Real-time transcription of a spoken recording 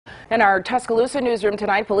In our Tuscaloosa newsroom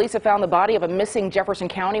tonight, police have found the body of a missing Jefferson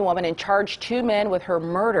County woman and charged 2 men with her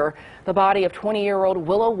murder. The body of 20-year-old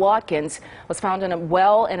Willow Watkins was found in a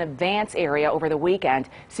well in Advance area over the weekend.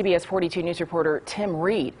 CBS 42 News reporter Tim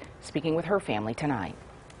Reed speaking with her family tonight.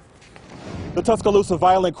 The Tuscaloosa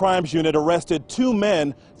Violent Crimes Unit arrested 2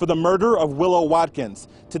 men for the murder of Willow Watkins.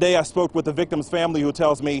 Today I spoke with the victim's family, who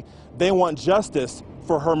tells me they want justice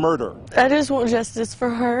for her murder. I just want justice for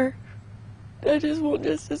her. I just want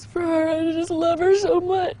justice for her. I just love her so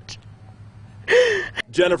much.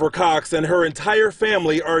 Jennifer Cox and her entire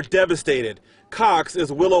family are devastated. Cox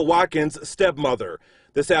is Willow Watkins' stepmother.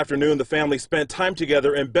 This afternoon, the family spent time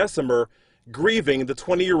together in Bessemer grieving the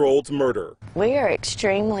 20-year-old's murder. We are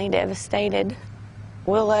extremely devastated.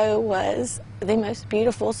 Willow was the most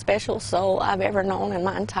beautiful, special soul I've ever known in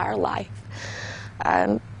my entire life.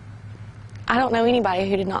 I don't know anybody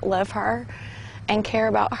who did not love her and care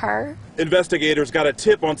about her. Investigators got a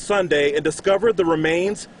tip on Sunday and discovered the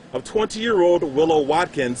remains of 20-year-old Willow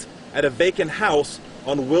Watkins at a vacant house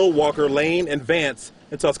on Will Walker Lane in Vance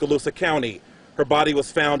in Tuscaloosa County. Her body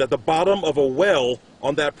was found at the bottom of a well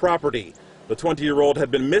on that property. The 20-year-old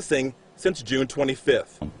had been missing since June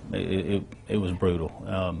 25th. It was brutal,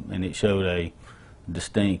 and it showed a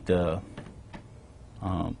distinct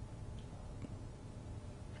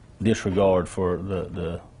disregard for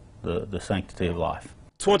the sanctity of life.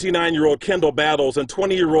 29-year-old Kendall Battles and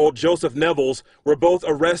 20-year-old Joseph Nevels were both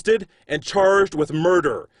arrested and charged with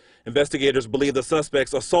murder. Investigators believe the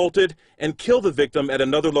suspects assaulted and killed the victim at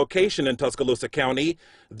another location in Tuscaloosa County,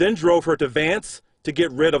 then drove her to Vance to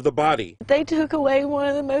get rid of the body. They took away one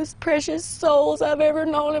of the most precious souls I've ever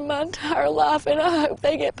known in my entire life, and I hope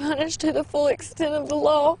they get punished to the full extent of the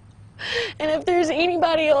law. And if there's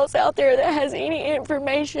anybody else out there that has any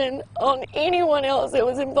information on anyone else that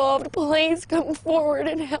was involved, please come forward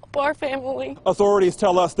and help our family. Authorities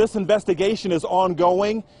tell us this investigation is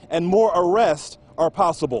ongoing and more arrests are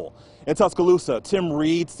possible. In Tuscaloosa, Tim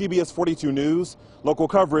Reed, CBS 42 News, local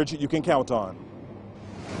coverage you can count on.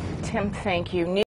 Tim, thank you.